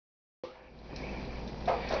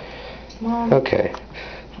Mom. Okay.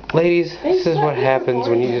 Ladies, this is what happens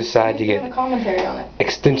when you decide to get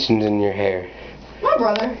extensions in your hair. My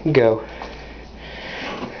brother. Go.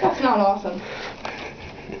 That's not awesome.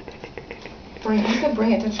 You could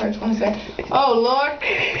bring it to church one day. Oh, Lord.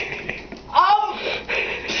 Oh.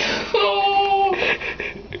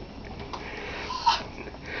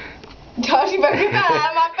 Josh, you better get that out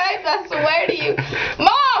of my face. I swear to you.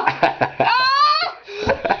 Mom! Ah!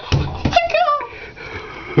 Oh, my God.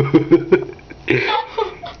 You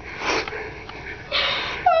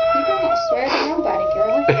don't swear to nobody,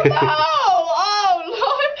 girl. Oh,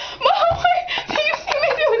 Lord. Mom, wait. Do you see me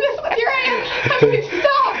doing this with your hand? I mean,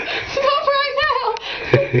 stop. Stop right now.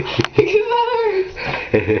 Because that hurts.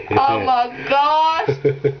 Oh, my gosh.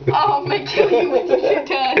 Oh, I'm going to kill you when you get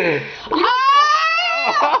done.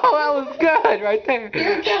 Ah! Oh, that was good right there.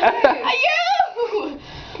 You're good.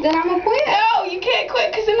 Then I'm going to quit. No, you can't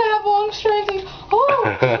quit because then I have long strings. And,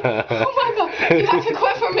 oh my God. You have to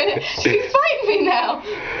quit for a minute. She's fighting me now.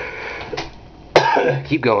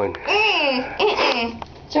 Keep going.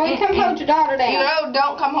 Joey, come hold your daughter down. No,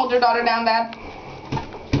 don't come hold your daughter down, Dad.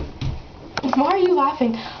 Why are you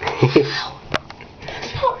laughing?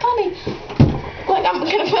 It's not funny. Like, I'm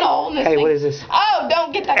going to put a hole in this thing. Hey, what is this? Oh,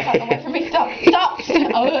 don't get that cotton away from me. Stop. Stop.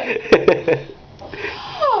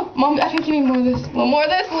 Oh, Mom, I think you need more of this. A little more of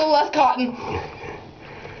this, a little less cotton.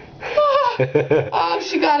 Oh,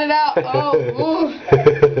 she got it out. Oh,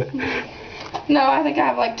 no, I think I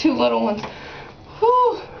have like 2 little ones.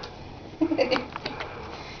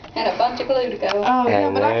 And a bunch of glue to go. Oh, yeah,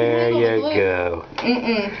 And but I can there handle the you glue. go.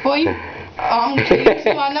 Boy, you,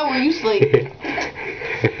 so I know where you sleep.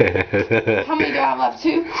 How many do I have left?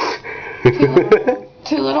 2?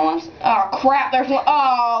 2 little ones? Oh, crap. There's one.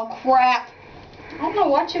 Oh, crap. I don't know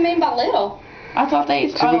what you mean by little. I thought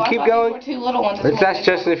these. Should we keep going? Were 2 little ones. Let's ask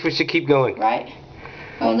Justin if we should keep going. Right.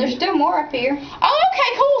 Oh, there's still more up here. Oh,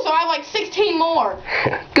 okay, cool. So I have like 16 more.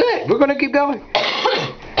 Good. We're gonna keep going.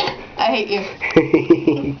 I hate you.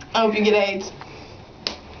 I hope you get AIDS.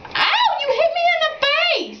 Ow! You hit me in the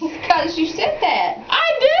face. Because you said that.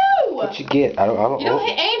 I do. What you get? I don't. You don't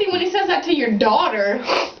hit Andy when he says that to your daughter.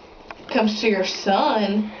 Comes to your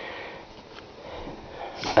son.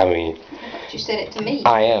 I mean. But you said it to me.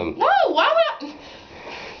 I am. No, why would I?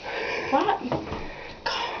 What?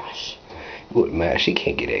 Gosh. Wouldn't matter. She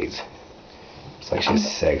can't get AIDS. It's like she's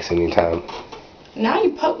sex anytime. Now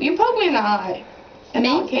you poke me in the eye. And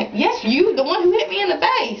I can't. Yes, you, the one who hit me in the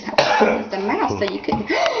face. It was the mouse that you couldn't.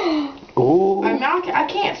 Ooh. I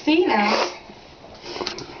can't see now.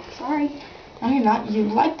 Sorry. No, you're not. You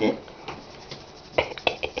liked it.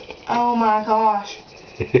 Oh my gosh.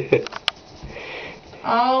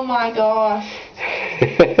 Oh my gosh.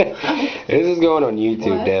 This is going on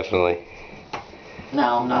YouTube, What? definitely.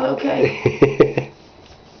 No, I'm not okay.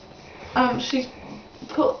 She's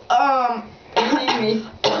cool.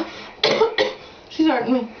 She's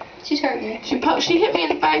hurting me. She's hurting me. She hit me in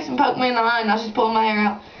the face and poked me in the eye, and now she's pulling my hair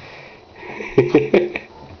out.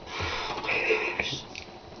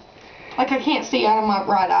 Like I can't see out of my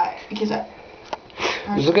right eye because I.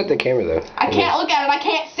 Just look at the camera though. I can't look at it. I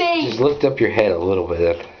can't see. Just lift up your head a little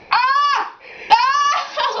bit. Ah! Ah!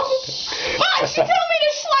 Mom, she told me to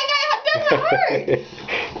that doesn't hurt.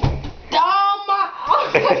 Oh my!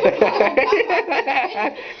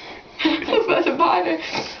 I'm about to bite her.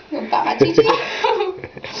 Bye, Gigi.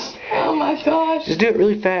 Oh my gosh. Just do it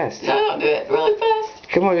really fast. No, don't do it really fast.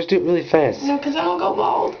 Come on, just do it really fast. No, because I don't go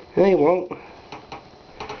bald. No, you won't.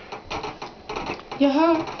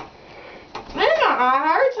 Yeah. Man, my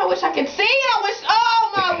eye hurts. I wish I could see. I wish.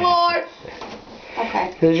 Oh my Lord.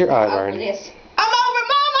 Okay. Here's your eye, Over Barn. this.